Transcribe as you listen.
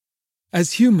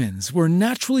As humans, we're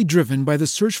naturally driven by the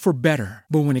search for better.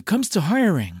 But when it comes to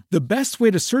hiring, the best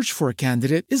way to search for a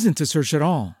candidate isn't to search at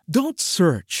all. Don't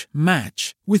search,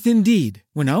 match with Indeed.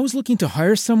 When I was looking to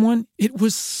hire someone, it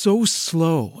was so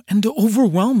slow and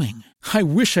overwhelming. I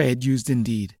wish I had used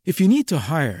Indeed. If you need to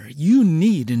hire, you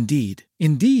need Indeed.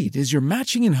 Indeed is your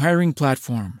matching and hiring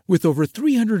platform with over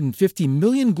 350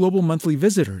 million global monthly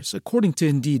visitors, according to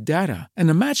Indeed data, and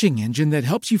a matching engine that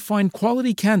helps you find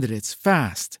quality candidates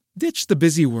fast. Ditch the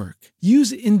busy work.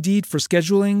 Use Indeed for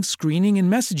scheduling, screening,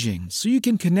 and messaging so you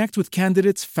can connect with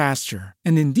candidates faster.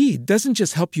 And Indeed doesn't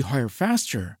just help you hire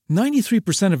faster.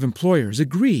 93% of employers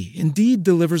agree Indeed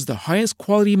delivers the highest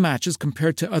quality matches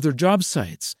compared to other job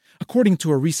sites, according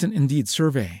to a recent Indeed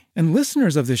survey. And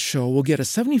listeners of this show will get a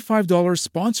 $75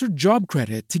 sponsored job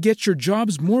credit to get your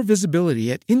jobs more visibility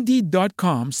at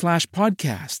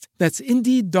Indeed.com/podcast. That's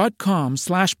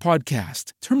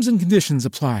Indeed.com/podcast. Terms and conditions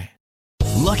apply.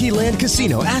 Lucky Land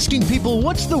Casino, asking people,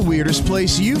 what's the weirdest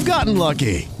place you've gotten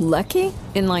lucky? Lucky?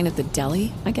 In line at the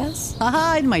deli, I guess?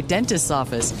 Aha, in my dentist's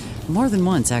office. More than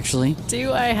once, actually.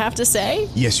 Do I have to say?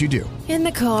 Yes, you do. In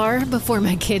the car before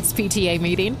my kids' PTA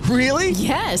meeting. Really?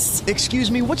 Yes. Excuse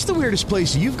me, what's the weirdest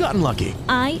place you've gotten lucky?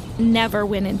 I never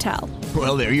win and tell.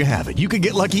 Well, there you have it. You can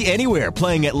get lucky anywhere,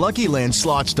 playing at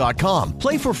LuckyLandSlots.com.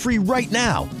 Play for free right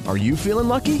now. Are you feeling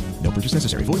lucky? No purchase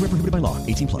necessary. Void where prohibited by law.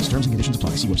 18+. Terms and conditions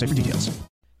apply. See website for details.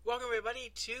 Welcome,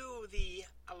 everybody, to the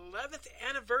 11th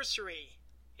anniversary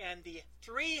and the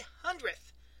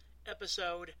 300th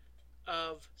episode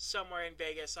of Somewhere in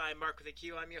Vegas. I'm Mark with a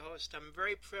Q. I'm your host. I'm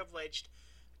very privileged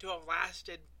to have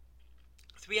lasted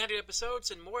 300 episodes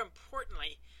and, more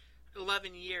importantly,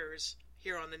 11 years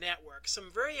here on the network.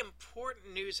 Some very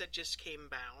important news that just came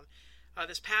down.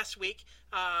 This past week,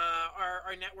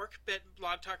 our network,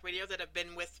 Blog Talk Radio, that I've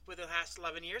been with the last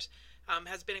 11 years,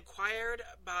 has been acquired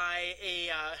by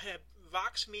a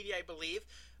Vox Media, I believe,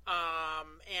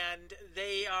 and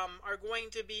they are going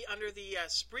to be under the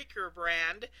Spreaker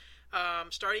brand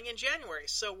starting in January.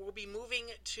 So we'll be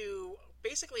moving to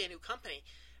basically a new company.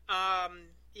 All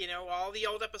the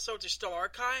old episodes are still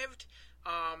archived.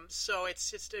 So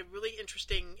it's a really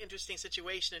interesting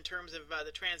situation in terms of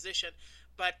the transition.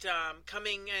 But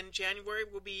coming in January,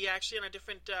 we'll be actually on a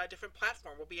different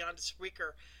platform. We'll be on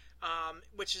Spreaker,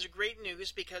 which is great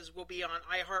news because we'll be on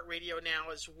iHeartRadio now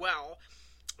as well,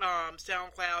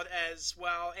 SoundCloud as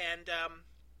well, and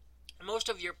most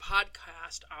of your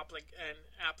podcast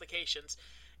applications.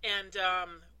 And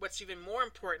what's even more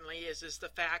importantly is the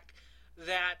fact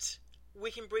that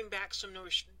we can bring back some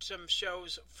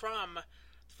shows from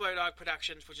Florida Dog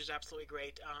Productions, which is absolutely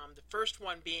great. The first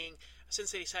one being Sin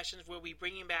City Sessions. We'll be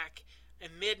bringing back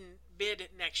in mid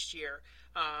next year.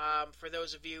 For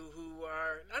those of you who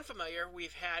are unfamiliar, we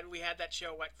had that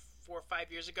show 4 or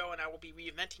 5 years ago, and I will be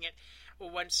reinventing it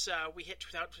once we hit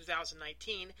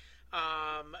 2019.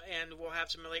 And we'll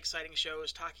have some really exciting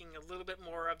shows talking a little bit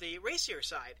more of the racier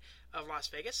side of Las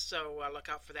Vegas. So look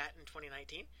out for that in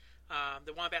 2019.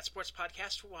 The Wombat Sports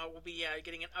Podcast will be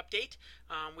getting an update.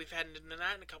 We've had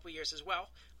that in a couple of years as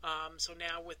well. So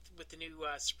now with the new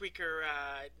Spreaker,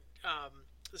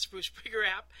 the Spreaker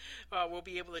app, we'll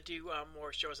be able to do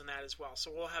more shows on that as well.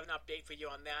 So we'll have an update for you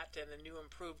on that and the new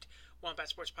improved Wombat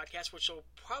Sports Podcast, which will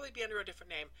probably be under a different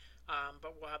name,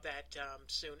 but we'll have that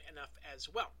soon enough as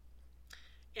well.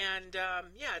 And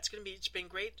it's been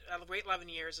great, a great 11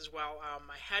 years as well.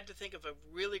 I had to think of a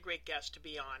really great guest to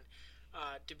be on.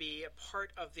 To be a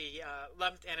part of the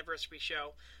 11th anniversary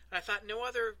show. And I thought no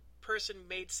other person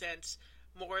made sense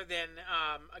more than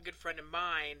a good friend of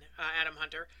mine, Adam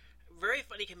Hunter. Very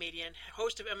funny comedian,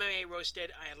 host of MMA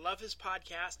Roasted. I love his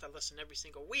podcast. I listen every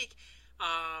single week.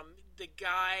 The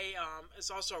guy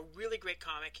is also a really great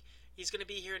comic. He's going to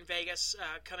be here in Vegas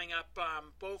coming up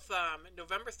both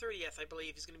November 30th, I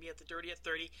believe. He's going to be at the Dirty at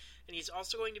 30. And he's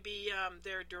also going to be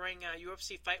there during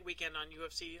UFC Fight Weekend on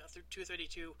UFC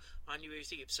 232 on New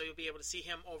Year's Eve. So you'll be able to see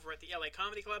him over at the LA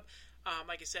Comedy Club.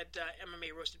 Like I said,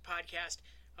 MMA Roasted Podcast.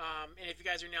 And if you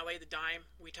guys are in LA, the Dime,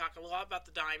 we talk a lot about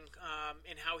the Dime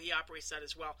and how he operates that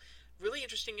as well. Really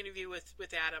interesting interview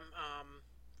with Adam,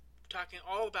 talking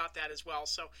all about that as well.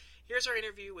 So here's our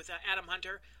interview with Adam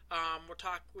Hunter.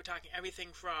 We're talking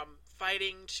everything from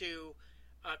fighting to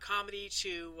comedy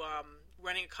to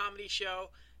running a comedy show,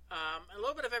 a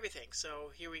little bit of everything.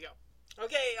 So here we go.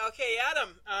 Okay,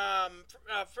 Adam.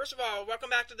 First of all, welcome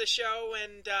back to the show,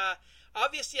 and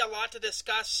obviously a lot to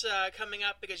discuss coming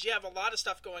up because you have a lot of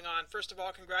stuff going on. First of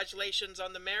all, congratulations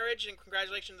on the marriage and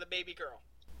congratulations to the baby girl.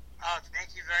 Oh,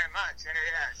 thank you very much.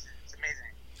 It's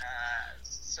amazing.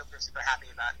 Super happy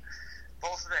about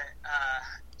both of it.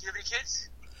 Do you have any kids?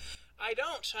 I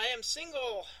don't. I am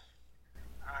single.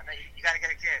 No, you got to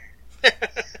get a kid.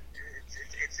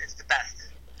 It's the best.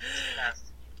 It's the best.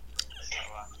 So,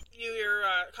 your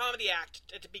comedy act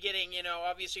at the beginning,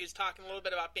 obviously was talking a little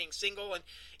bit about being single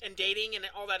and dating and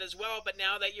all that as well. But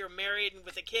now that you're married and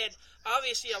with a kid,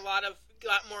 obviously a lot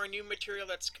more new material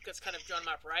that's kind of drawn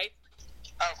up, right?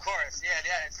 of course, yeah.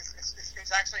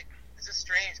 It's actually just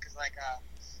strange because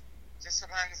just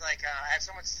sometimes I have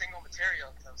so much single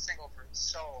material because I was single for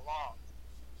so long,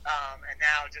 and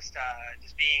now just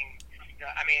being.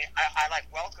 I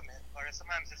welcome it, or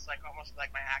sometimes it's almost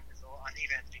like my act is a little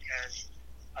uneven because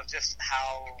of just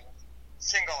how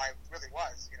single I really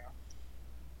was,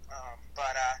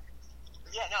 But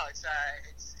yeah, no, it's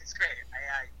great.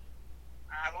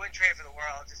 I wouldn't trade it for the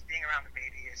world. Just being around the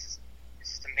baby is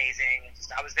just amazing. And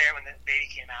I was there when the baby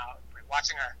came out.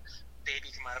 Watching a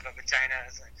baby come out of a vagina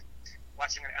is like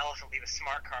watching an elephant leave a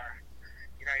smart car.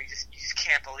 You just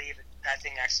can't believe that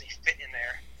thing actually fit in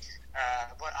there.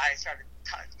 But I started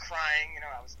crying,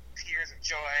 I was tears of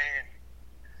joy, and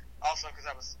also because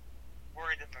I was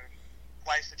worried that my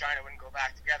wife's vagina wouldn't go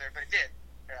back together, but it did.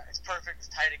 It's perfect, it's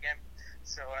tight again,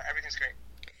 so everything's great.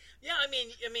 Yeah, I mean,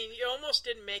 you almost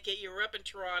didn't make it. You were up in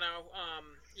Toronto,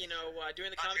 doing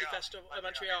the comedy festival,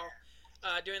 Montreal,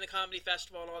 doing the comedy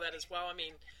festival and all that as well. I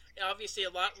mean, obviously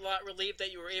a lot relieved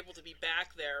that you were able to be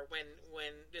back there when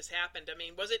this happened. I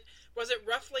mean, was it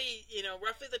roughly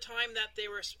the time that they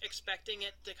were expecting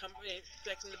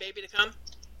the baby to come?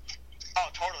 Oh,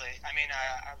 totally. I mean,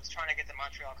 I was trying to get the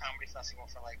Montreal Comedy Festival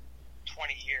for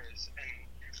 20 years, and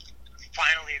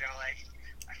finally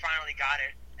I finally got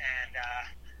it, and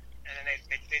then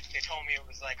they told me it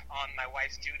was on my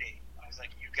wife's due date. I was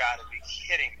like, you gotta be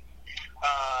kidding me.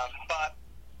 But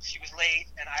she was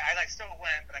late, and I still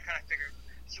went, but I kind of figured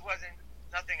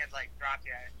nothing had dropped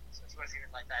yet, so she wasn't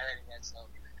even dilating yet.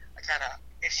 So I kind of,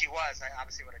 if she was, I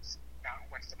obviously would have just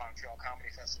went to the Montreal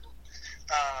Comedy Festival.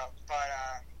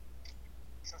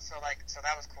 So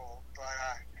that was cool. But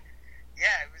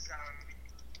yeah, it was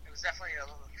definitely a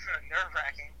little nerve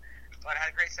wracking. But I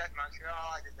had a great set in Montreal.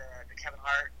 I did the Kevin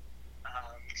Hart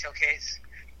showcase,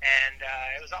 and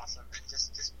it was awesome. And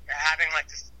just having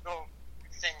this little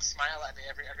thing smile at me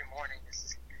every morning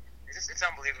it's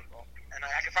unbelievable. And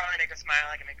I can finally make her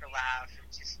smile. I can make her laugh. And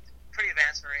she's pretty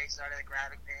advanced for her age. Started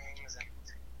grabbing things, and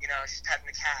she's petting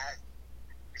the cat.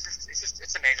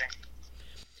 It's amazing.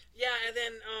 Yeah, and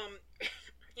then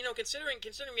considering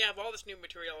we have all this new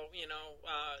material,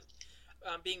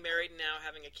 being married and now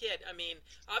having a kid, I mean,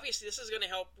 obviously this is going to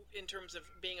help in terms of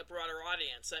being a broader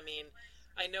audience. I mean,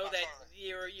 I know that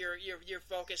you're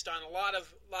focused on a lot of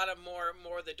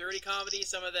more of the dirty comedy,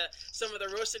 some of the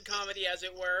roasted comedy, as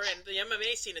it were, and the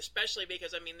MMA scene especially,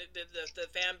 because I mean the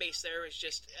fan base there is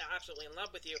just absolutely in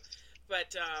love with you.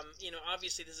 But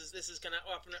obviously this is going to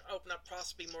open up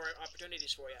possibly more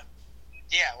opportunities for you.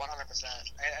 Yeah, 100%.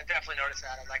 I've definitely noticed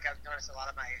that. I've noticed a lot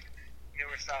of my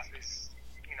newer stuff is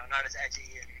not as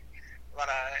edgy, and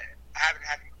I haven't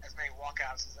had as many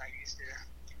walkouts as I used to.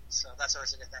 So that's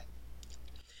always a good thing.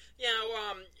 Yeah,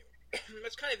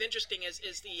 what's kind of interesting is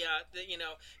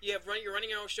you're running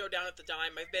your own show down at the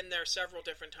Dime. I've been there several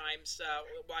different times,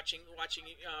 watching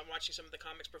some of the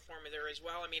comics perform there as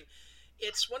well. I mean,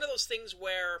 it's one of those things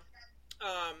where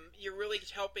you're really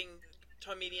helping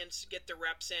comedians get their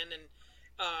reps in, and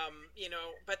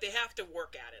but they have to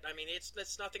work at it. I mean, it's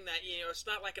nothing that it's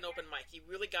not like an open mic. You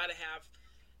really got to have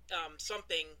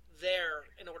something there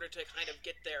in order to kind of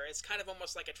get there. It's kind of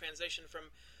almost like a transition from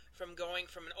going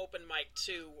from an open mic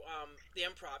to the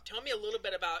improv. Tell me a little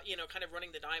bit about kind of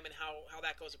running the Dime and how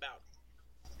that goes about.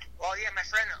 Well, yeah, my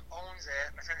friend owns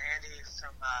it. My friend Andy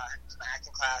from my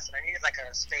acting class, and I needed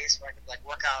a space where I could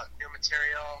work out new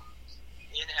material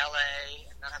in LA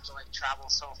and not have to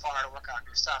travel so far to work out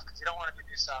new stuff, because you don't want to do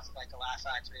new stuff like the Laugh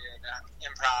Factory or the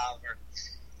improv or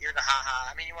even the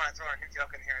haha. I mean, you want to throw a new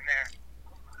joke in here and there.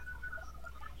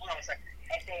 Hold on a second.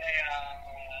 Let's go a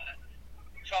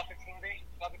chocolate smoothie,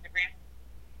 chocolate cream.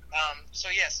 So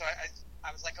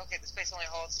I was like, okay, this place only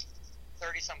holds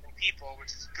 30-something people,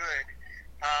 which is good.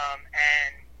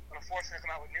 And I'm fortunate to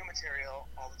come out with new material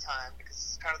all the time because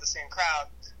it's kind of the same crowd,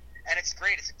 and it's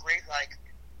great. It's a great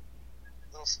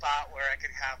little spot where I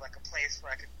could have a place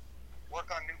where I could work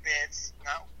on new bits,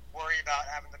 not worry about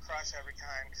having to crush every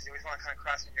time, because you always want to kind of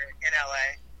crush when you're in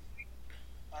LA.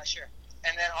 Sure.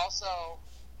 And then also,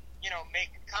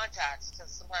 make contacts, because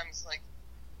sometimes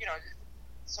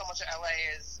so much of LA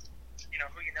is who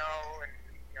you know and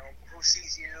who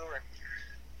sees you, and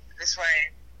this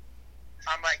way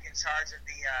I'm in charge of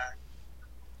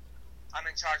I'm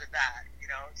in charge of that,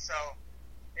 so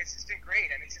it's been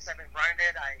great. I mean, since I've been running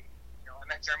it, I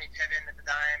met Jeremy Piven at the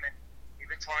Dime, and we've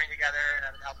been touring together, and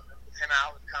I've been helping him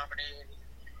out with comedy,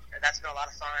 and that's been a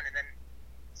lot of fun. And then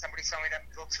somebody told me that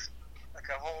booked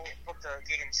a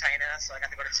gig in China, so I got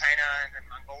to go to China and then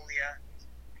Mongolia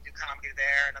and do comedy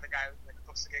there. Another guy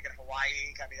books a gig in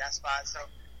Hawaii, got me that spot. So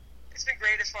it's been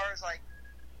great as far as like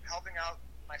helping out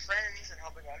my friends and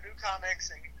helping out new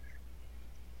comics, and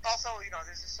also, you know,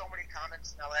 there's just so many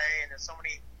comics in LA, and there's some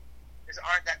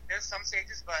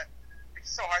stages, but it's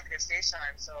so hard to get stage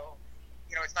time. So,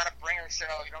 you know, it's not a bringer show.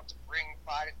 You don't have to bring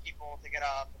 5 people to get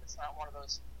up, and it's not one of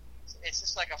those. It's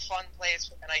just like a fun place,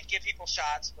 and I give people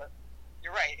shots. But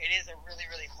you're right, it is a really,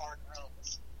 really hard room.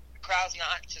 The crowd's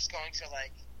not just going to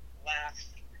like laugh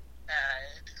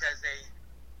because they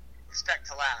expect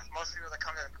to laugh. Most people that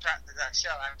come to that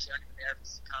show actually aren't even there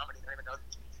for comedy. They don't even know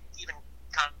even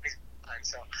comedy.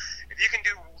 So if you can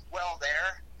do well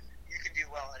there, you can do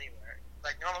well anywhere.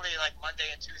 Like normally, like Monday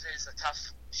and Tuesday is a tough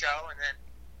show, and then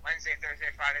Wednesday, Thursday,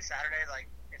 Friday, Saturday,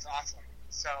 like it's awesome.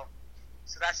 So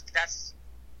that's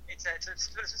it's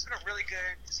been a really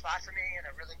good spot for me, and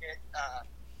a really good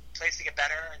place to get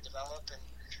better and develop. And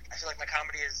I feel like my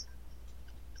comedy has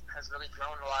really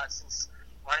grown a lot since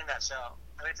running that show.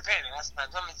 I mean, it's a pain in the ass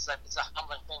sometimes. Sometimes it's a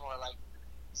humbling thing where like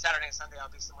Saturday and Sunday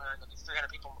I'll be somewhere and there'll be 300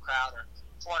 people in the crowd or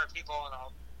 400 people, and I'll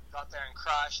go out there and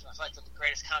crush, and I feel like I'm the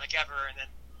greatest comic ever. And then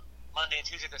Monday and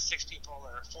Tuesday there's 6 people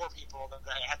or 4 people that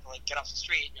I have to like get off the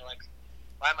street, and you're like,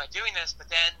 why am I doing this?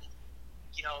 But then,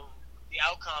 you know, the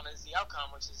outcome is the outcome,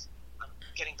 which is I'm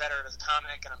getting better as a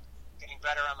comic, and I'm getting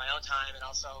better on my own time, and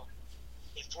also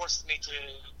it forces me to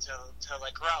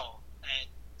like grow, and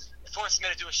it forces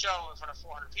me to do a show in front of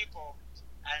 400 people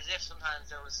as if sometimes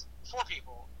there was 4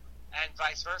 people, and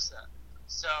vice versa.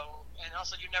 So, and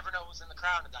also you never know who's in the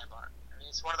crowd in a dime bar. I mean,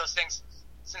 it's one of those things.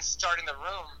 Since starting the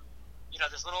room, you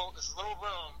know, this little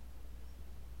room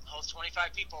holds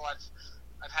 25 people. I've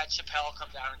had Chappelle come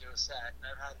down and do a set, and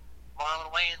I've had Marlon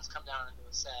Wayans come down and do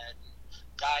a set. And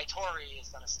Guy Torrey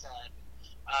has done a set.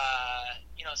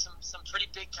 You know, some pretty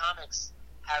big comics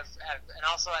have, and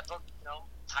also I booked, you know,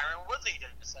 Tyron Woodley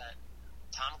did a set,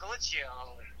 Tom Galicchio,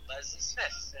 Leslie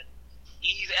Smith, and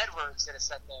Eve Edwards did a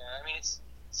set there. I mean, it's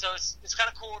kind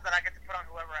of cool that I get to put on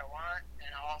whoever I want,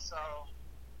 and also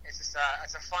it's just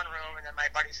it's a fun room. And then my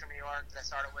buddies from New York that I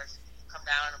started with come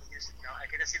down, and we just, you know, I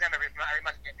get to see them every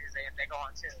Monday and Tuesday, and they go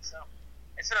on too. So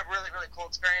it's been a really, really cool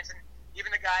experience. And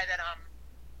even the guy that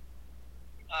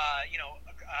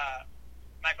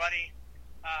my buddy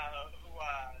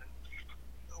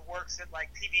who works at like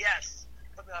PBS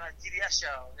put me on a PBS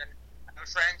show, and I have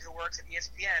a friend who works at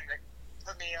ESPN that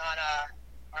put me on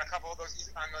a couple of those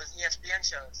ESPN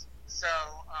shows. So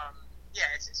yeah,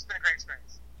 it's been a great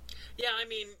experience. Yeah, I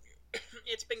mean,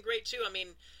 it's been great too. I mean,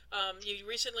 you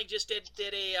recently just did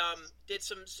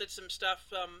some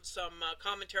stuff, some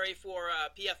commentary for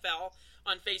PFL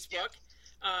on Facebook,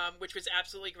 which was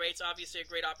absolutely great. It's obviously a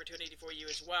great opportunity for you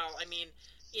as well. I mean,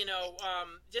 you know,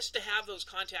 just to have those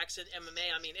contacts in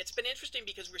MMA, I mean, it's been interesting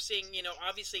because we're seeing, you know,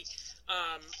 obviously,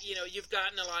 you know, you've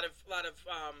gotten a lot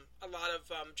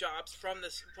of jobs from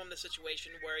the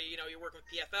situation where, you know, you work with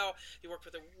PFL, you work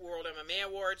with the World MMA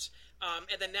Awards,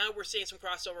 and then now we're seeing some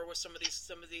crossover with some of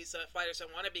these fighters that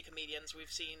want to be comedians.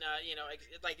 We've seen, you know,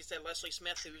 like you said, Leslie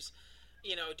Smith, who's,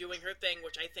 you know, doing her thing,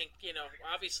 which I think, you know,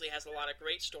 obviously has a lot of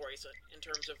great stories in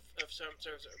terms of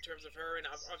her, and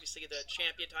obviously the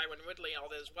champion Tyron Woodley and all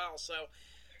that as well. So,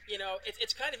 you know,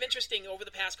 it's kind of interesting. Over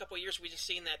the past couple of years, we've just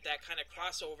seen that kind of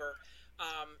crossover,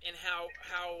 and how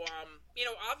you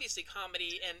know, obviously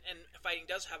comedy and fighting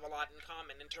does have a lot in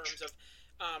common in terms of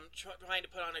trying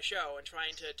to put on a show and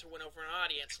trying to win over an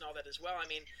audience and all that as well. I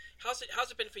mean, how's it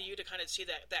been for you to kind of see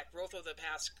that growth over the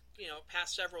past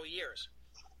several years?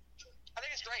 I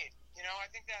think it's great. You know,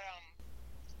 I think that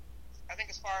I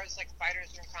think as far as like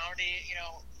fighters doing comedy, you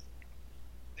know,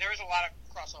 there is a lot of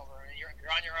crossover. I mean, you're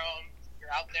on your own.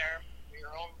 You're out there. You're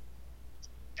your own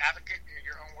advocate. You're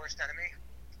your own worst enemy.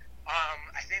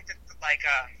 I think that like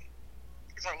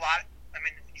it's a lot. I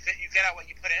mean, you get out what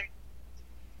you put in,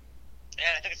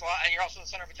 and I think it's a lot. And you're also the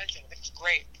center of attention. I think it's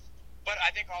great. But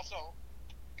I think also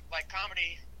like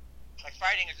comedy, like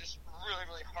fighting, is just really,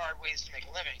 really hard ways to make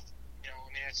a living. You know,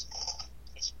 I mean, it's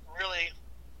really,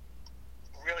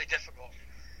 really difficult.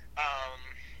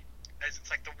 It's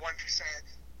like the 1%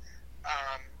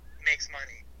 makes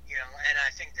money, you know, and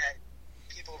I think that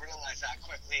people realize that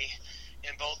quickly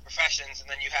in both professions, and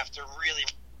then you have to really,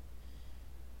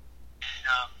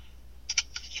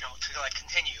 you know, to like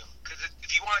continue. Because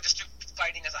if you want to just do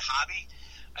fighting as a hobby,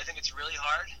 I think it's really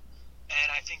hard, and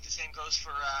I think the same thing goes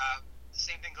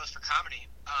for comedy.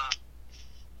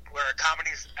 Where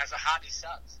comedy as a hobby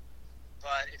sucks.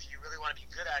 But if you really want to be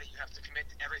good at it, you have to commit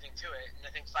everything to it. And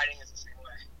I think fighting is the same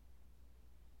way.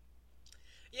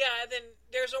 Yeah, and then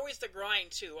there's always the grind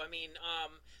too. I mean,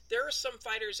 there are some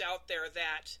fighters out there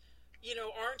that,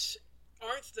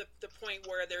 aren't the point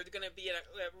where they're going to be in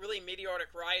a really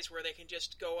meteoric rise where they can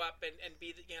just go up and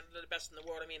be the best in the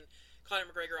world. I mean, Conor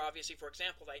McGregor, obviously, for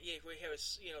example, that he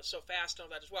was so fast and all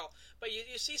that as well. But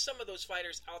you see some of those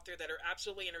fighters out there that are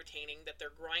absolutely entertaining, that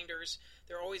they're grinders.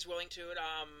 They're always willing to it.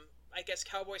 I guess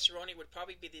Cowboy Cerrone would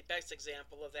probably be the best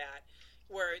example of that,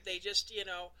 where they just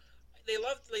they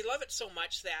love it so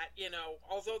much that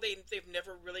although they've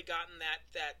never really gotten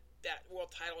that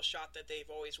world title shot that they've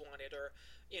always wanted, or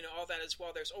all that as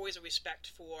well, there's always a respect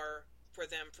for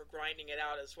them for grinding it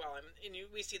out as well. And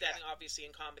we see that obviously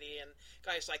in comedy and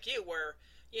guys like you, where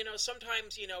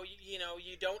sometimes you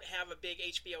don't have a big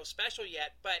HBO special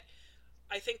yet, but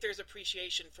I think there's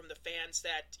appreciation from the fans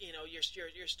that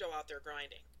you're still out there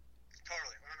grinding.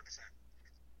 Totally,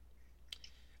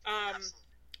 100%. Absolutely.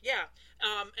 Yeah,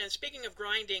 and speaking of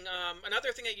grinding,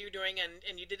 another thing that you're doing,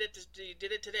 and you did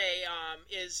it today,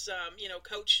 is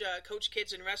coach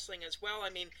kids in wrestling as well.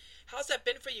 I mean, how's that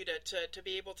been for you to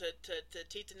be able to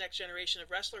teach the next generation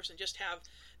of wrestlers and just have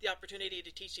the opportunity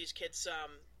to teach these kids,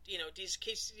 these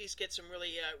kids some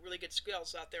really good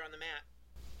skills out there on the mat?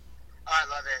 Oh, I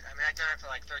love it. I mean, I've done it for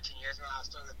like 13 years now. I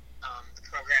was doing the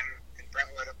program in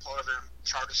Brentwood at Paul River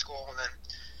Charter School, and then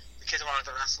the kids wanted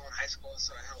to wrestle in high school,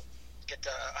 so I helped get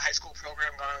the high school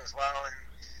program going as well. And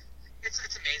it's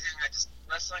amazing.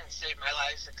 Wrestling saved my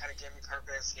life. It kind of gave me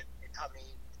purpose. It taught me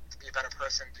to be a better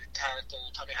person, to character.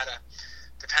 It taught me how to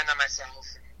depend on myself.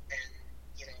 And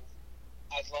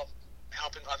I've loved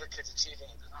helping other kids achieve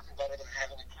it. There's nothing better than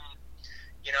having a kid,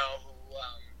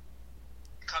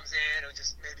 who comes in, who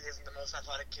just maybe isn't the most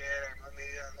athletic kid or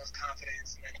maybe the most confident.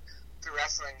 And then through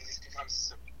wrestling, he just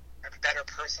becomes a better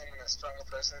person and a stronger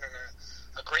person and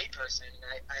a great person.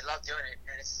 And I love doing it.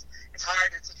 And it's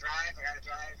hard. It's a drive. I got to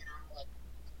drive,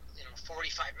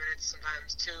 45 minutes,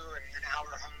 sometimes 2, and an hour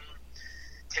home.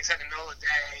 Takes out in the middle of the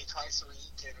day, twice a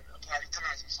week, and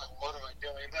sometimes I'm just like, what am I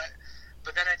doing?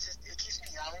 But then it keeps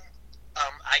me young.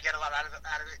 I get a lot out of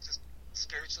it, just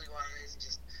spiritually wise, and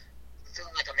just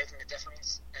feeling like I'm making a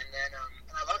difference. And then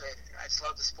and I love it. I just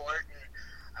love the sport, and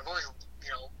I've always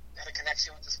had a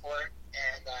connection with the sport,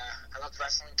 and I loved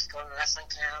wrestling, going to wrestling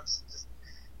camps. Just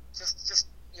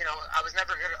I was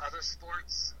never good at other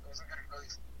sports. I wasn't good at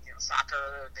really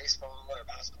soccer or baseball or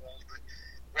basketball, but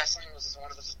wrestling was just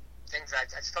one of those things that I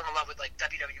just fell in love with, like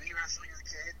WWE wrestling as a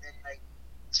kid. And I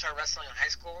started wrestling in high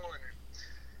school, and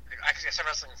I started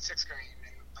wrestling in 6th grade.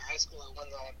 And in high school, I won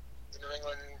the New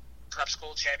England Prep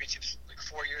School Championships like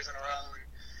 4 years in a row. And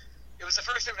it was the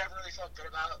first thing that I ever really felt good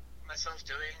about myself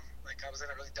doing. Like, I was in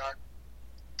a really dark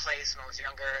place when I was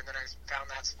younger, and then I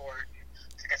found that sport.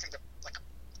 I think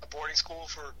a boarding school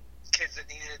for kids that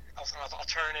needed also an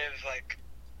alternative, like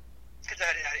kids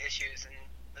that had issues, and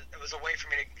it was a way for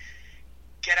me to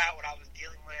get out what I was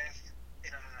dealing with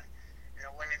in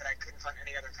a way that I couldn't find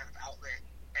any other kind of outlet,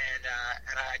 and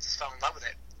I just fell in love with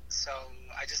it. So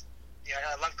I just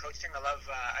I love coaching. I love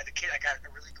I got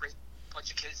a really great bunch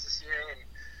of kids this year, and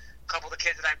a couple of the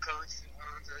kids that I've coached went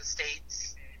on to the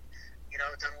States, and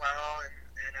done well,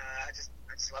 and I just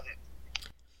love it.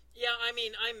 Yeah, I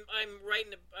mean, I'm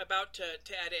about to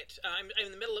edit. I'm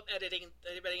in the middle of editing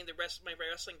my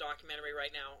wrestling documentary right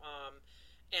now.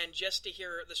 And just to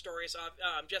hear the stories of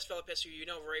Jess Philippus, who you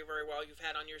know very, very well, you've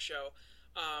had on your show,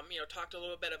 talked a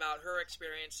little bit about her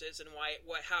experiences and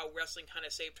how wrestling kind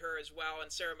of saved her as well,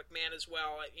 and Sarah McMahon as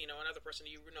well, another person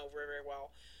you know very, very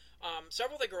well.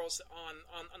 Several of the girls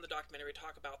on the documentary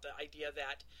talk about the idea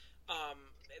that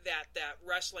that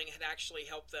wrestling had actually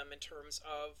helped them in terms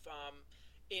of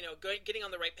getting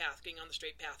on the right path, getting on the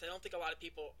straight path. I don't think a lot of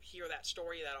people hear that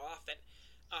story that often.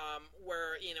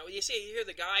 Where you hear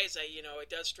the guys, it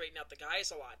does straighten out the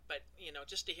guys a lot, but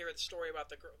just to hear the story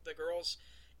about the girls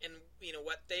and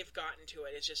what they've gotten to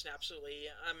it is just an absolutely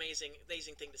amazing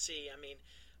thing to see. I mean,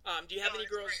 do you have any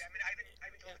girls? Great. I mean, I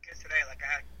even told the kids today, like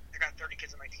I got 30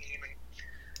 kids on my team, and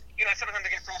sometimes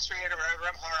they get frustrated or whatever.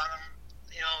 I'm hard on them,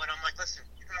 and I'm like, listen,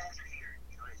 you guys are here.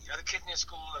 The other kids in your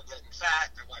school are getting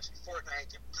fat. They're watching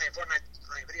Fortnite. They're playing Fortnite,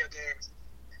 playing video games.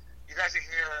 You guys are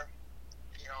here,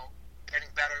 getting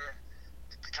better,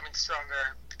 becoming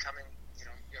stronger, becoming,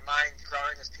 your mind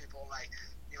growing as people. Like,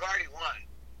 you've already won.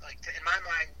 Like, in my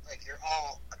mind, like, you're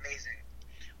all amazing.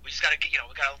 We just got to get,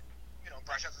 we got to,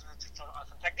 brush up on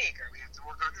some technique, or we have to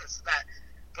work on this or that.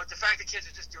 But the fact that kids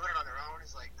are just doing it on their own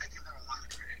is like, I give them a lot of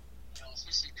credit.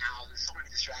 Especially now, there's so many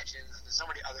distractions, there's so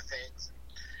many other things.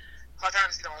 A lot of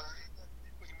times,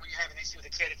 when you have an issue with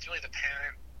a kid, it's really the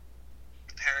parent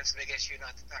parents' big issue,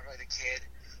 not really the kid.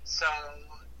 So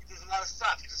there's a lot of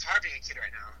stuff. It's hard being a kid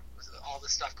right now with all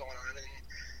this stuff going on, and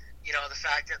the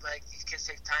fact that like these kids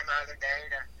take time out of their day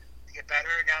to get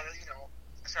better. Now that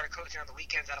I started coaching on the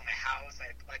weekends out of my house.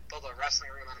 I like build a wrestling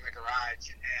room out of my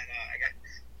garage, and I got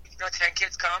 10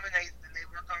 kids come and they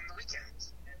work on the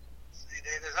weekends. And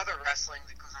there's other wrestling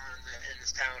that goes on in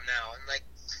this town now, and like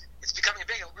it's becoming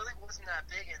big. It really wasn't that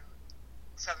big in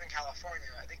Southern California.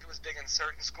 I think it was big in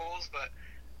certain schools, but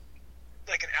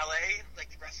like in LA,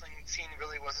 like the wrestling scene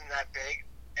really wasn't that big,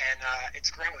 and it's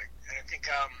growing. And I think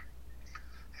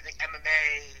MMA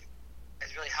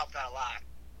has really helped out a lot.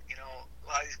 A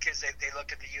lot of these kids, they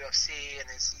look at the UFC and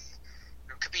they see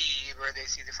Khabib, or they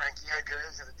see the Frankie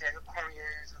Edgars, or the Daniel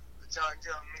Cormiers, or the John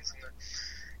Jones, and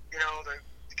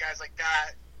the guys like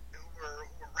that who were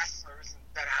wrestlers, and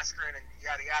Ben Askren and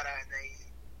yada yada, and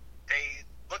they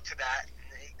look to that,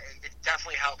 and it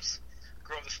definitely helps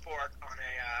grow the sport on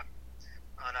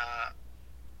a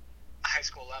high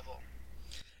school level.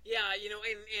 Yeah,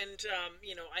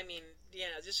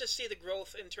 just to see the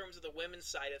growth in terms of the women's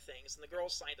side of things and the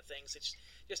girls' side of things, it's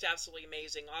just absolutely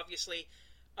amazing. Obviously,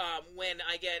 when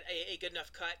I get a good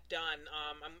enough cut done,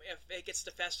 if it gets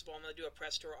to the festival, I'm going to do a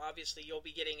press tour. Obviously, you'll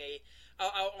be getting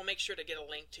I'll make sure to get a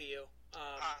link to you.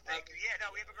 Thank you. Yeah,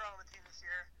 no, we have a girl on the team this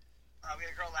year. We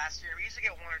had a girl last year. We usually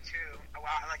get one or two.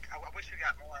 I wish we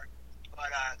got more,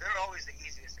 but they're always the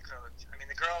easiest to coach. I mean,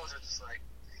 the girls are just like,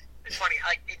 it's funny.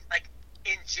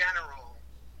 In general,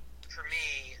 for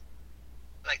me,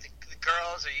 like the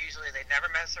girls are usually, they never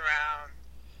mess around.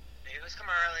 They always come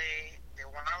early. They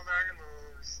want to learn the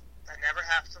moves. I never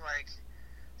have to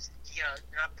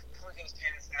not pulling those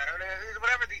pants down.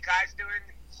 Whatever the guys doing,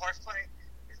 horseplay,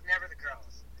 is never the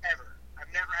girls ever. I've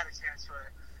never had a chance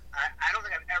for. I don't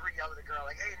think I've ever yelled at a girl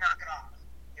like, "Hey, knock it off."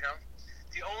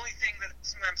 The only thing that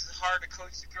sometimes is hard to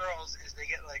coach the girls is they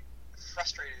get like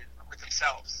frustrated with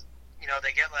themselves.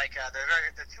 They get like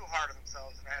they're too hard on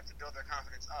themselves, and I have to build their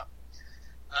confidence up,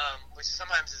 which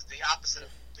sometimes is the opposite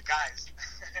of the guys.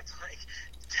 It's like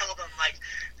tell them like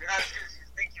you're not as good as you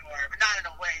think you are, but not in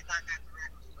a way, not that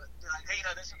directly. But they're like, hey,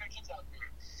 there's some good kids out there.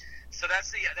 So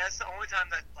that's the only time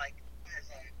that like, as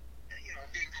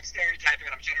being stereotyping,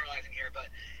 and I'm generalizing here, but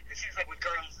it seems like with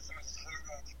girls, it's sometimes harder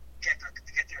to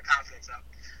get their confidence up,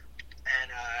 and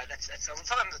that's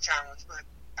sometimes a challenge. But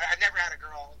I've never had a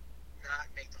girl not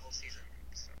make the whole season.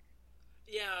 So.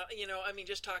 Yeah,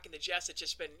 just talking to Jess, it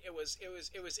was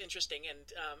interesting,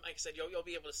 and like I said, you'll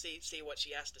be able to see what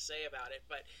she has to say about it.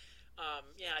 But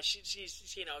she's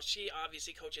she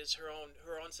obviously coaches her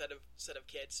own set of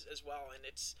kids as well, and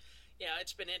it's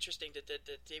been interesting to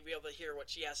be able to hear what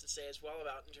she has to say as well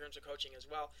about in terms of coaching as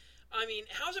well. I mean,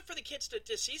 how's it for the kids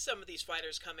to see some of these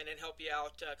fighters come in and help you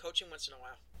out coaching once in a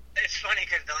while? It's funny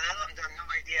because they have no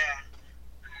idea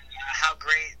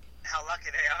how lucky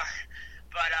they are,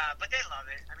 but they love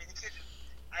it. I mean, the kids.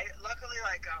 Luckily,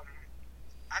 like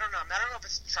I don't know if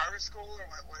it's charter school or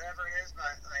whatever it is,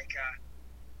 but like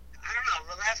I don't know.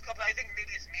 The last couple, I think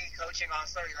maybe it's me coaching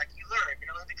also. Like you learn,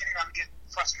 in the beginning I would get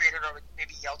frustrated, or I would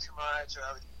maybe yell too much, or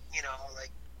I would,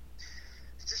 like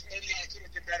just maybe I could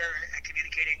have been better at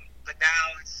communicating. But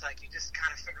now it's like you just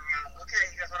kind of figure out, okay,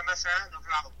 you guys want to mess around? No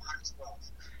problem. 100 sprawls.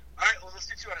 All right, well let's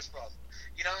do 200 sprawls.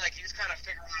 Like you just kind of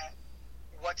figure out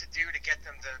what to do to get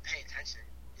them to pay attention.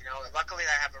 Luckily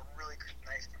I have a really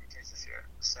nice group of kids this year.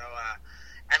 So,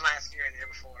 and last year and the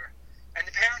year before, and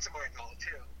the parents are more involved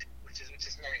too, which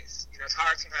is nice. It's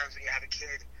hard sometimes when you have a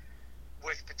kid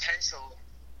with potential,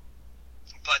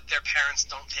 but their parents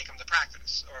don't take them to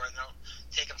practice, or they don't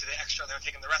take them to the extra. They don't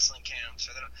take them to wrestling camps,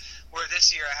 or they don't. Where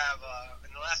this year I have,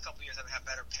 in the last couple of years, I've had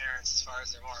better parents as far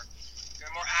as they're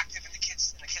more active in the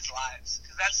kids' lives,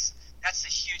 because that's a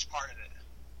huge part of it.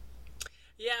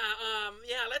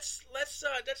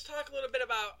 Let's talk a little bit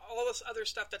about all this other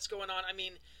stuff that's going on. I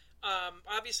mean,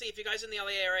 obviously, if you guys in the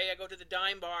LA area, go to the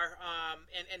Dime Bar,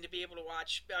 and to be able to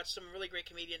watch some really great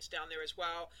comedians down there as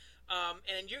well.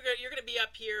 And you're going to be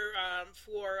up here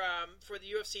for the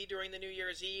UFC during the New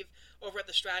Year's Eve over at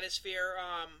the Stratosphere,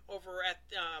 over at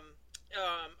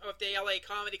of the LA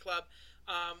Comedy Club.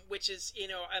 Which is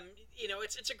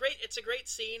it's a great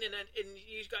scene, and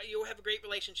you have a great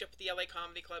relationship with the LA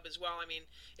Comedy Club as well. I mean,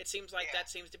 it seems like that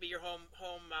seems to be your home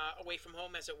away from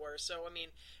home, as it were. So I mean,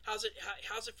 how's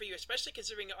it for you, especially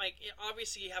considering like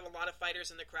obviously you have a lot of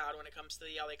fighters in the crowd when it comes to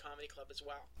the LA Comedy Club as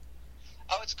well.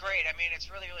 Oh, it's great. I mean, it's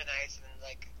really nice, and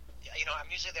like I'm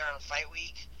usually there on Fight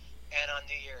Week and on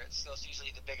New Year's. Those are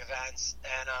usually the big events,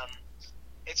 and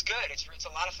it's good. It's a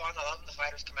lot of fun. I love when the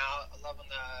fighters come out. I love when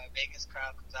the Vegas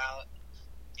crowd comes out.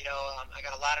 I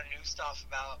got a lot of new stuff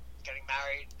about getting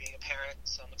married, being a parent.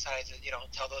 So I'm excited to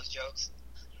tell those jokes.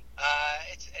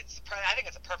 I think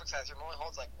it's a perfect size room. It only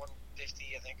holds like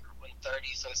 150, I think, or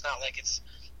 130. So it's not like it's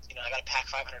I got to pack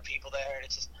 500 people there. And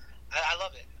it's just I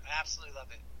love it. I absolutely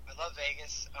love it. I love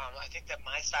Vegas. I think that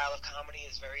my style of comedy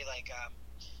is very like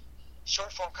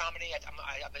short form comedy.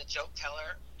 I'm a joke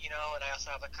teller, and I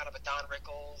also have like kind of a Don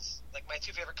Rickles. Like my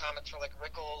two favorite comics were like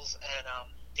Rickles and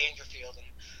Dangerfield, and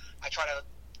I try to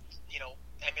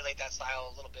emulate that style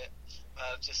a little bit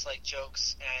of just like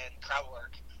jokes and crowd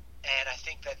work. And I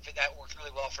think that works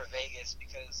really well for Vegas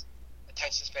because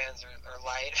attention spans are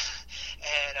light,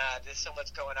 and there's so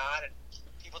much going on, and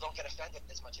people don't get offended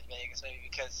as much in Vegas, maybe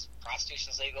because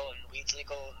prostitution's legal and weed's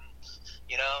legal,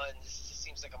 and this just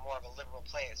seems like a more of a liberal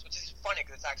place, which is funny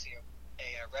because it's actually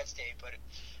a red state. But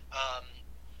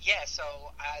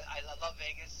so I love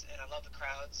Vegas, and I love the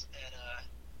crowds, and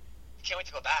can't wait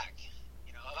to go back.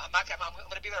 I'm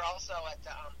going to be there also at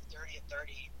the Dirty at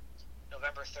 30,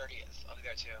 November 30th. I'll be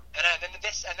there too. And then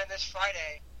this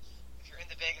Friday, if you're in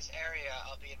the Vegas area,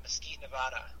 I'll be in Mesquite,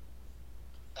 Nevada,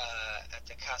 at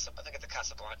the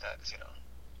Casablanca Casino.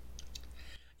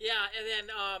 Yeah, and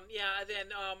then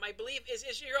I believe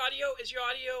is your audio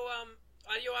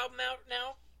album out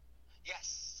now?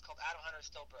 Yes, it's called Adam Hunter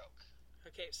Still Broke.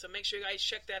 Okay, so make sure you guys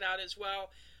check that out as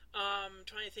well.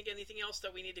 Trying to think of anything else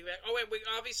that we need to. Oh, and we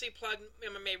obviously plug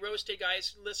MMA Roasted,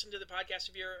 guys. Listen to the podcast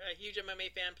if you're a huge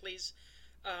MMA fan. Please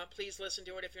listen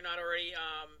to it if you're not already.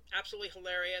 Absolutely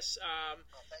hilarious.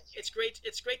 It's great.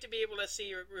 It's great to be able to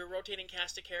see your rotating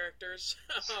cast of characters.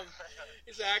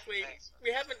 Exactly. Thanks.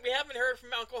 We haven't heard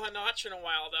from Uncle Hanach in a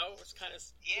while though. It's kind of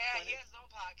he has no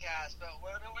podcast, but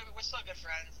we're still good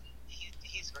friends.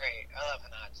 He's great. I love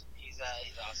Hanach. He's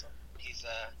awesome.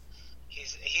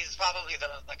 He's probably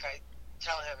like I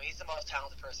tell him, he's the most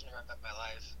talented person I've ever met in my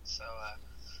life. So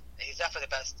he's definitely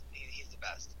the best. He's the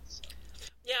best. So.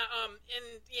 Yeah.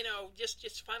 And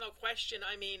just final question.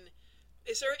 I mean,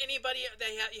 is there anybody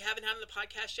that you haven't had on the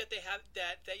podcast yet?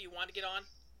 That you want to get on?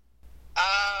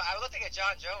 I would love to get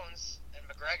John Jones and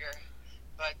McGregor,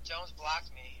 but Jones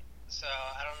blocked me, so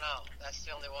I don't know. That's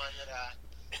the only one that I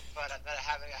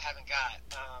haven't got,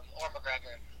 or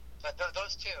McGregor. But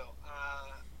those two.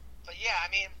 But yeah, I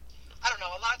mean, I don't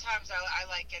know. A lot of times I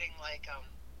like getting like,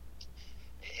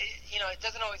 it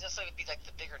doesn't always necessarily be like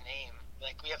the bigger name.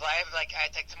 Like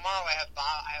tomorrow I have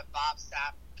Bob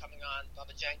Sapp coming on,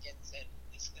 Bubba Jenkins in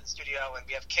studio, and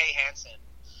we have Kay Hansen,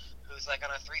 who's like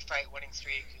on a 3-fight winning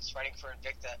streak, who's fighting for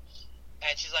Invicta,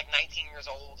 and she's like 19 years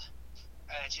old,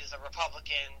 and she's a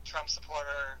Republican, Trump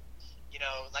supporter,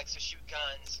 likes to shoot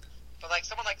guns. But like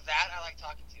someone like that, I like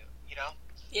talking to,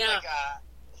 Yeah.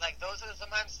 Like those are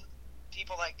sometimes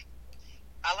people like.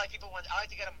 I like people when I like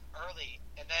to get them early,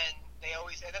 and then they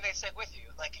stick with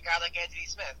you. Like a guy like Anthony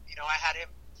Smith, I had him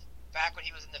back when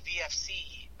he was in the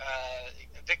VFC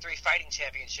Victory Fighting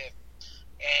Championship,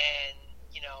 and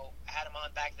I had him on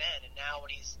back then. And now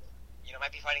when he's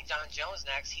might be fighting John Jones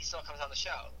next, he still comes on the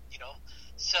show.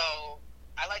 So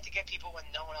I like to get people when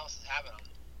no one else is having them,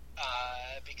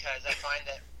 because I find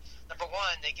that number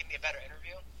one, they give me a better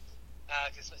interview.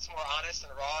 Because it's more honest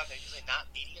and raw, and they're usually not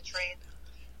media trained,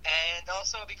 and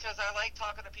also because I like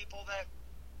talking to people that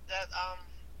I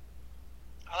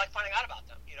like finding out about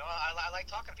them. I like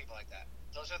talking to people like that.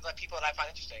 Those are the people that I find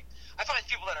interesting. I find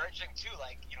people that are interesting too,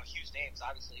 like huge names.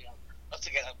 Obviously, love to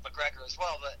get a McGregor as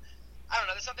well, but I don't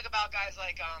know. There's something about guys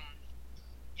like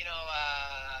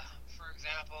for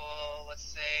example, let's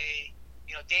say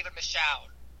David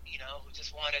Michaud, who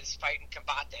just won his fight in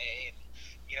Combate, and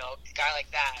a guy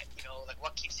like that, like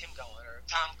what keeps him going, or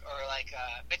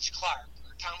Mitch Clark,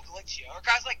 or Tom Galicia, or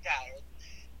guys like that, or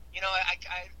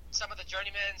I some of the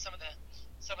journeymen, some of the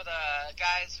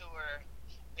guys who were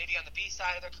maybe on the B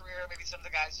side of their career, maybe some of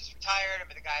the guys just retired,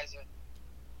 maybe the guys are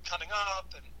coming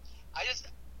up, and I just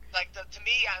like to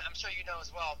me, I'm sure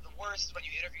as well. The worst is when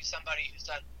you interview somebody who's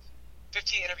done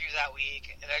 15 interviews that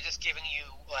week, and they're just giving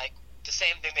you like the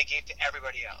same thing they gave to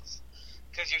everybody else.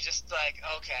 Because you're just like,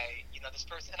 okay, this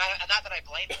person, and not that I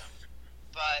blame them,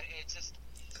 but it's just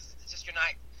you're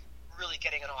not really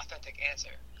getting an authentic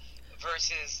answer.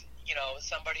 Versus,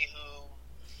 somebody who,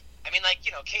 I mean, like,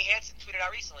 Kay Hansen tweeted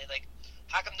out recently, like,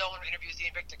 how come no one interviews the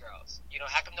Invicta girls?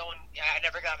 How come no one? I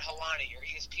never got Helwani or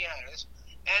ESPN or this,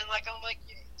 and like, I'm like,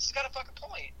 she's got a fucking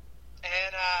point,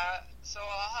 and so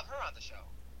I'll have her on the show.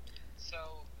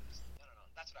 So.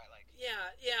 That's what I like. Yeah.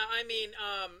 I mean,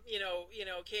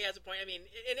 Kay has a point. I mean,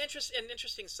 an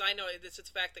interesting side note is the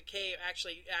fact that Kay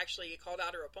actually called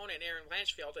out her opponent, Erin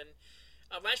Blanchfield, and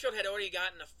Blanchfield had already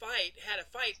had a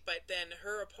fight, but then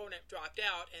her opponent dropped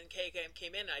out, and Kay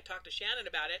came in, and I talked to Shannon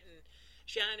about it, and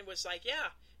Shannon was like,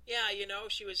 yeah, Yeah,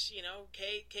 she was,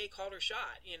 Kay called her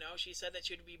shot. She said that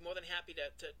she would be more than happy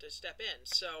to step in.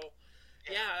 So,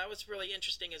 yeah, that was really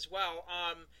interesting as well.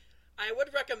 I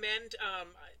would recommend,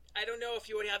 I don't know if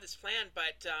you would have this planned,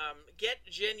 but get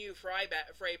Jinyu Frey back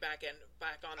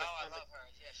on the. Oh, I love her.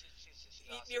 Yeah, she's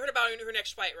awesome. You heard about her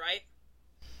next fight, right?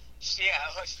 Yeah,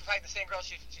 she's fighting the same girl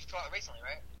she's fought recently,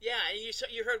 right? Yeah, and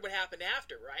you heard what happened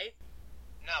after, right?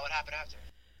 No, what happened after?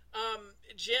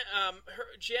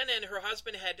 Jen and her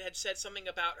husband had said something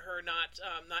about her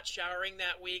not showering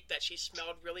that week, that she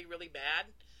smelled really, really bad.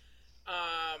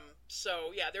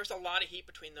 So yeah, there's a lot of heat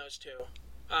between those two.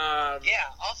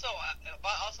 Yeah. Also,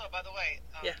 by the way,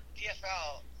 yeah.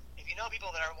 PFL. If you know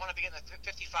people that want to be in the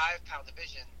 55-pound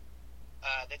division,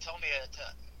 they told me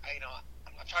I'm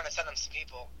trying to send them some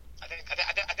people. I think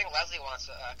Leslie wants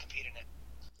to compete in it.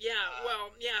 Yeah.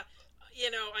 Well, yeah.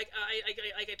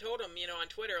 I told him, on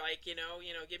Twitter,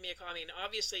 give me a call. I mean,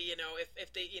 obviously,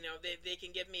 if they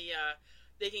can give me,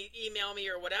 they can email me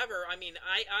or whatever. I mean,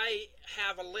 I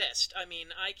have a list. I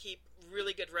mean, I keep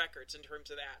really good records in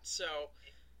terms of that. So.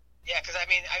 Yeah, because I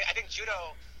mean, I think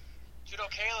Judo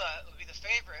Kayla would be the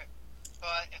favorite,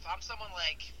 but if I'm someone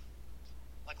like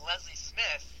Leslie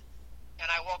Smith, and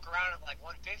I walk around at like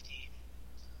 150,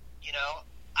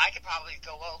 I could probably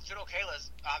go, well, Judo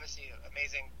Kayla's obviously an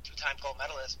amazing 2-time gold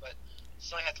medalist, but she's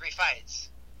only had 3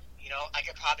 fights. I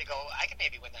could probably go, I could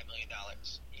maybe win that $1 million.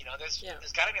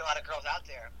 There's got to be a lot of girls out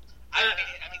there. I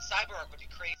mean, Cyborg would be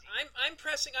crazy. I'm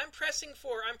pressing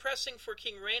for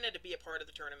King Reina to be a part of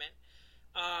the tournament.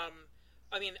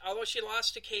 I mean, although she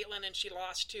lost to Caitlin and she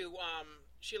lost to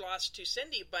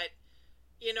Cindy, but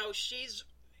I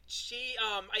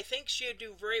think she would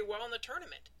do very well in the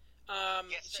tournament.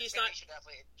 Yes, she's maybe not. Should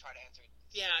definitely try to answer it.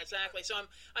 Yeah, exactly. So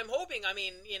I'm hoping. I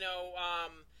mean,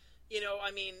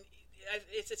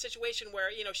 it's a situation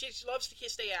where she loves to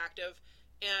stay active,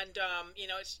 and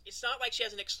it's not like she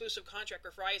has an exclusive contract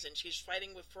with Verizon. She's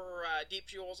fighting for Deep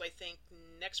Jewels, I think,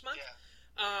 next month. Yeah.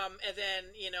 And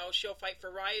then she'll fight for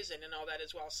Verizon and all that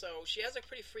as well. So she has a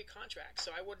pretty free contract.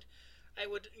 So I would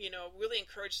really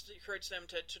encourage them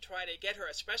to try to get her,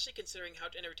 especially considering how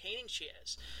entertaining she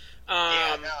is.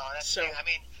 That's the thing. I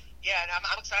mean, yeah, and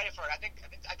I'm excited for it. I think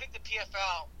the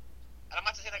PFL, and I'm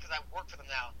not saying that because I work for them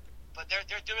now, but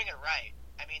they're doing it right.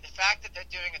 I mean, the fact that they're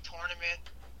doing a tournament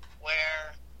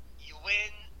where you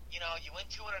win, you win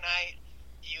 2 in a night,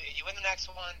 you win the next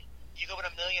one, you go win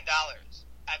 $1 million.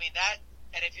 I mean that's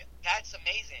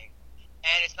amazing.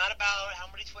 And it's not about how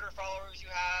many Twitter followers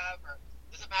you have, or it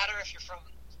doesn't matter if you're from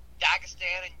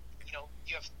Dagestan and you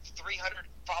have 300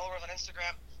 followers on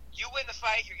Instagram. You win the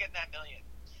fight, you're getting that $1 million.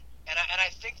 And I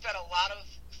think that a lot of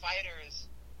fighters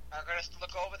are going to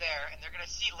look over there and they're going to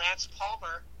see Lance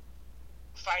Palmer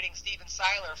fighting Steven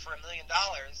Seiler for $1 million,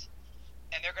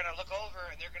 and they're going to look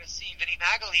over and they're going to see Vinny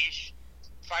Magalish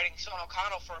fighting Sean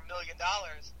O'Connell for $1 million,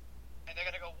 and they're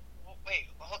going to go,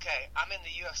 wait, well, okay, I'm in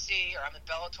the UFC or I'm in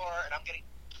Bellator and I'm getting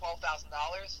 $12,000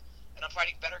 and I'm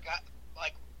fighting better guys,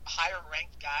 like higher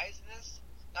ranked guys in this.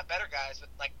 Not better guys, but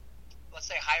like, let's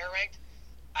say higher ranked.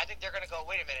 I think they're going to go,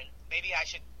 wait a minute, maybe I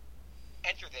should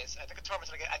enter this. I think the tournament's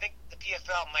going to I think the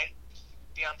PFL might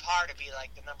be on par to be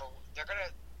like the number. They're going to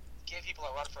give people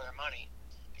a run for their money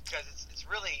because it's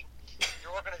really,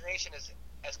 your organization is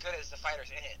as good as the fighters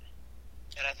in it.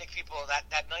 And I think people, that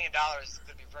 $1 million is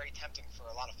going to be very tempting for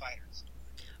a lot of fighters.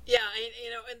 Yeah, and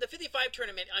in the 55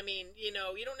 tournament, I mean, you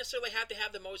don't necessarily have to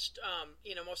have the most,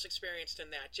 most experienced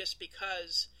in that, just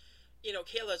because,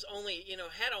 Kayla's only,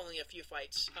 had only a few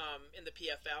fights in the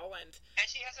PFL, and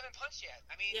she hasn't been punched yet.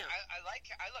 I mean, yeah.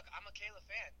 Look, I'm a Kayla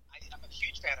fan. I'm a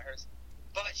huge fan of hers,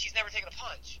 but she's never taken a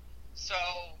punch. So,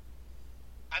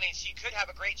 I mean, she could have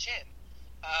a great chin,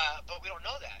 but we don't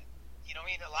know that. A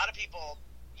lot of people,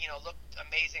 look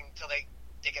amazing until they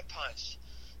get punched.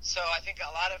 So I think a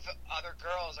lot of other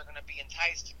girls are going to be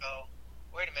enticed to go,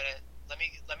 wait a minute, let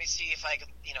me see if I can,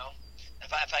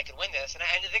 if I can win this.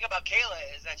 And the thing about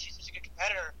Kayla is that she's such a good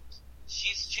competitor.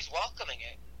 She's welcoming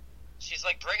it. She's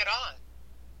like, bring it on,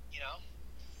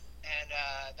 and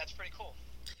that's pretty cool.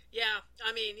 Yeah,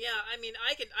 I mean,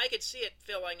 I could see it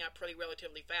filling up pretty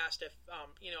relatively fast if,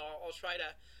 I'll try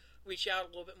to reach out a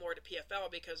little bit more to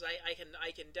PFL because I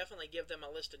can definitely give them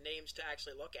a list of names to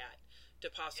actually look at to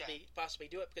possibly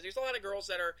do it, because there's a lot of girls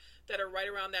that are right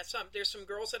around that sum. There's some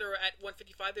girls that are at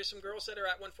 155. There's some girls that are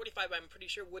at 145. I'm pretty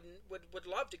sure would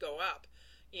love to go up,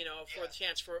 for the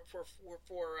chance for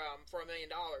 $1 million.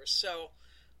 So,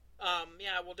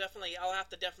 Yeah, I'll have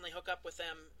to definitely hook up with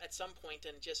them at some point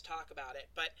and just talk about it.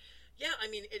 But yeah, I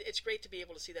mean, it's great to be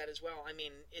able to see that as well. I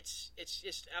mean, it's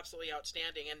just absolutely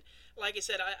outstanding. And like I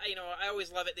said, I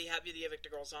always love it that you have the Invicta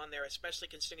girls on there, especially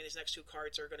considering these next two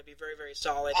cards are going to be very, very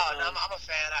solid. Oh, I'm a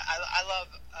fan. I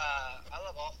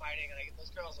love all fighting, and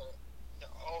those girls they're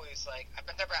always like I've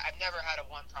never had a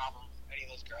one problem with any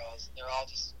of those girls. They're all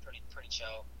just pretty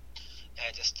chill,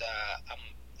 and just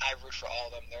I root for all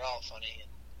of them. They're all funny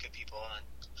and good people, and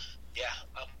yeah,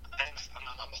 I'm a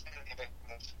fan of the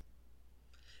Invicta.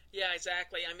 Yeah,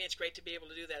 exactly. I mean, it's great to be able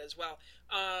to do that as well.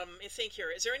 I think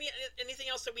here, is there anything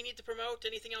else that we need to promote?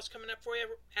 Anything else coming up for you,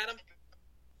 Adam?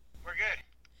 We're good.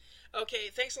 Okay,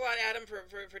 thanks a lot, Adam,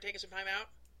 for taking some time out.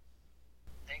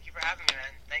 Thank you for having me,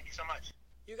 man. Thank you so much.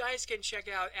 You guys can check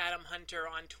out Adam Hunter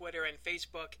on Twitter and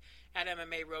Facebook at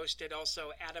MMA Roasted.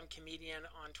 Also, Adam Comedian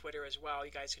on Twitter as well.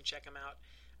 You guys can check him out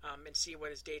and see what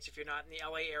his dates if you're not in the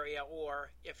LA area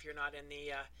or if you're not in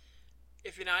the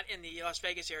Las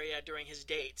Vegas area during his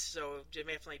dates. So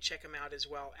definitely check him out as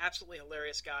well. Absolutely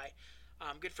hilarious guy.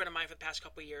 Good friend of mine for the past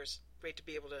couple of years. Great to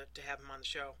be able to have him on the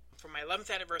show for my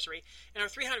 11th anniversary and our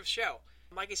 300th show.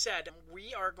 Like I said,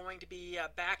 we are going to be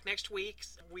back next week.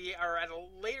 We are at a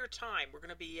later time. We're going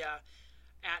to be at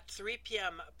 3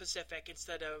 p.m. Pacific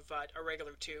instead of a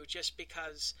regular 2, just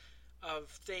because of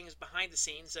things behind the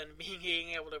scenes and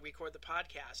being able to record the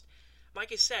podcast.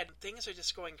 Like I said, things are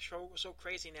just going so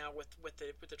crazy now with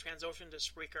the transition to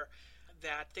Spreaker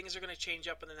that things are going to change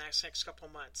up in the next couple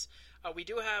of months. We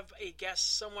do have a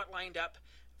guest somewhat lined up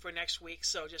for next week,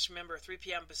 so just remember 3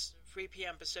 p.m.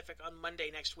 Pacific on Monday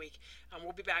next week.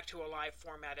 We'll be back to a live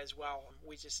format as well.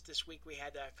 This week we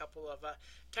had a couple of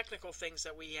technical things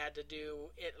that we had to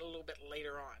do it a little bit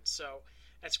later on, so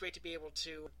that's great to be able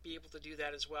to do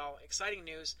that as well. Exciting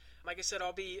news. Like I said,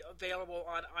 I'll be available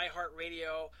on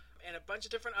iHeartRadio and a bunch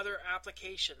of different other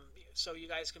applications, so you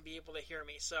guys can be able to hear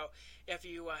me. So if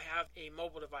you have a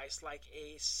mobile device like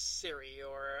a Siri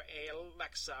or a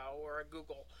Alexa or a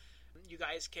Google, you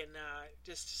guys can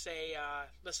just say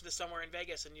listen to Somewhere in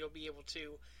Vegas, and you'll be able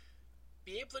to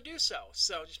do so.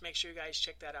 So just make sure you guys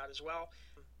check that out as well.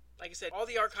 Like I said, all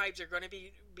the archives are going to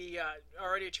be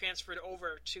already transferred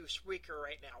over to Spreaker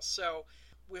right now, so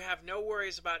we have no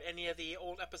worries about any of the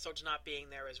old episodes not being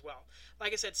there as well.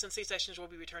 Like I said, since these sessions will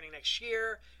be returning next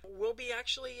year, we'll be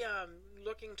actually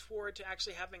looking toward to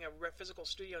actually having a physical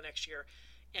studio next year,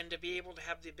 and to be able to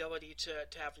have the ability to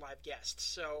have live guests.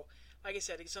 So, like I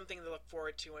said, it's something to look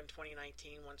forward to in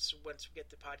 2019 once we get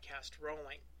the podcast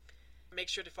rolling. Make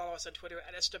sure to follow us on Twitter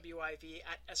at SWIV,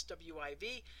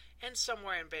 and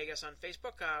Somewhere in Vegas on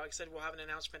Facebook. Like I said, we'll have an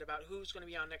announcement about who's going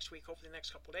to be on next week, hopefully the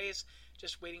next couple of days.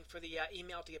 Just waiting for the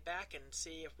email to get back and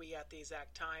see if we got the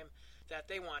exact time that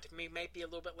they want. We might be a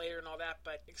little bit later and all that,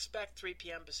 but expect 3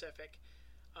 p.m. Pacific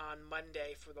on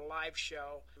Monday for the live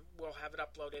show. We'll have it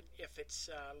uploaded if it's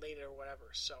later or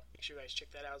whatever. So make sure you guys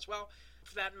check that out as well.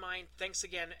 With that in mind, thanks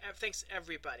again. Thanks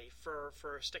everybody for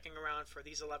sticking around for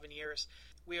these 11 years.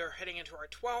 We are heading into our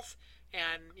 12th,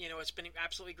 and it's been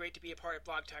absolutely great to be a part of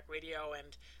Blog Talk Radio.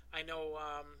 And I know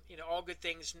all good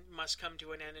things must come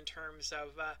to an end in terms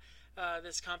of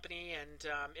this company, and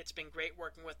it's been great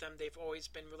working with them. They've always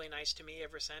been really nice to me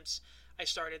ever since I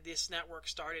started. This network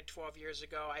started 12 years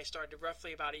ago. I started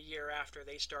roughly about a year after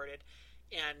they started,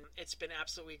 and it's been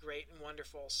absolutely great and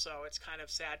wonderful. So it's kind of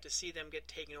sad to see them get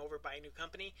taken over by a new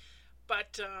company,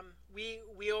 but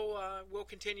we'll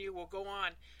continue. We'll go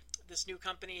on. This new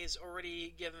company has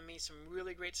already given me some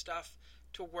really great stuff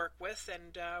to work with,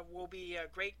 and will be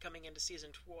great coming into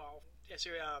season 12.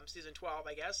 Season 12,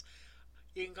 I guess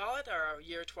you can call it, or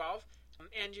year 12.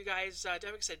 And you guys,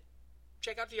 Derek said,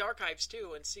 check out the archives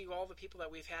too, and see all the people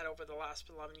that we've had over the last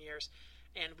 11 years.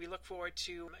 And we look forward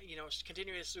to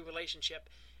continuing this new relationship,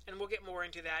 and we'll get more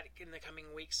into that in the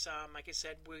coming weeks. Like I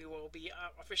said, we will be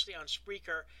officially on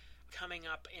Spreaker coming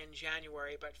up in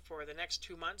January, but for the next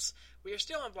 2 months we are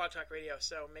still on Blog Talk Radio,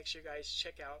 so make sure you guys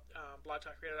check out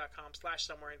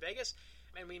blogtalkradio.com/somewhereinvegas,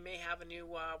 and we may have a new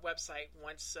website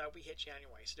once we hit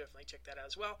January, so definitely check that out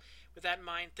as well. With that in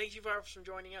mind, thank you for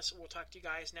joining us. We'll talk to you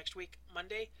guys next week,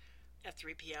 Monday at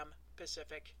 3 p.m.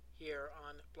 Pacific here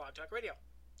on Blog Talk Radio.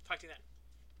 Talk to you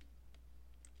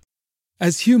then.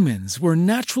 As humans, we're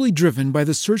naturally driven by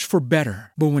the search for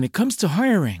better. But when it comes to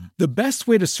hiring, the best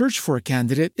way to search for a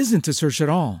candidate isn't to search at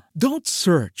all. Don't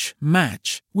search,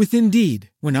 match with Indeed.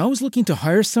 When I was looking to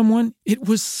hire someone, it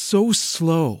was so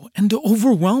slow and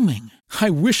overwhelming.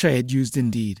 I wish I had used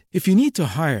Indeed. If you need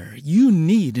to hire, you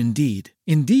need Indeed.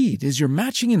 Indeed is your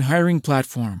matching and hiring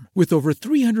platform with over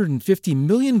 350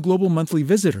 million global monthly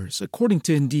visitors, according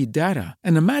to Indeed data,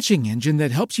 and a matching engine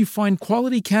that helps you find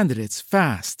quality candidates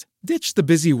fast. Ditch the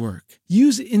busy work.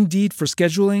 Use Indeed for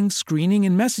scheduling, screening,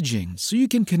 and messaging so you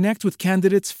can connect with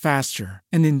candidates faster.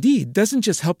 And Indeed doesn't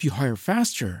just help you hire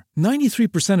faster.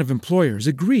 93% of employers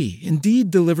agree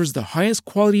Indeed delivers the highest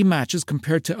quality matches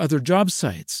compared to other job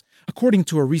sites, according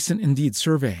to a recent Indeed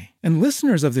survey. And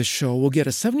listeners of this show will get a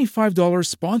 $75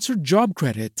 sponsored job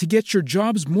credit to get your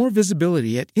jobs more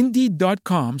visibility at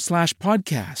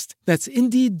Indeed.com/podcast. That's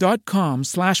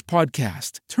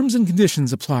Indeed.com/podcast. Terms and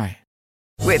conditions apply.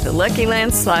 With the Lucky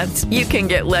Land Slots, you can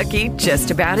get lucky just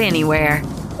about anywhere.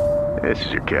 This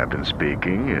is your captain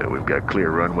speaking. We've got clear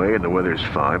runway and the weather's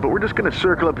fine, but we're just going to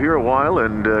circle up here a while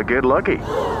and get lucky.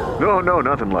 No,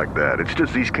 nothing like that. It's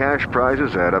just these cash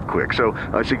prizes add up quick. So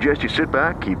I suggest you sit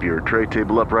back, keep your tray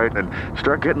table upright, and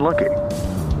start getting lucky.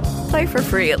 Play for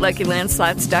free at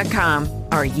LuckyLandSlots.com.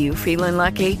 Are you feeling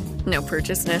lucky? No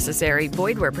purchase necessary.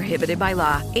 Void where prohibited by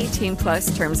law.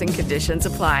 18+ terms and conditions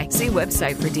apply. See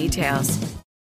website for details.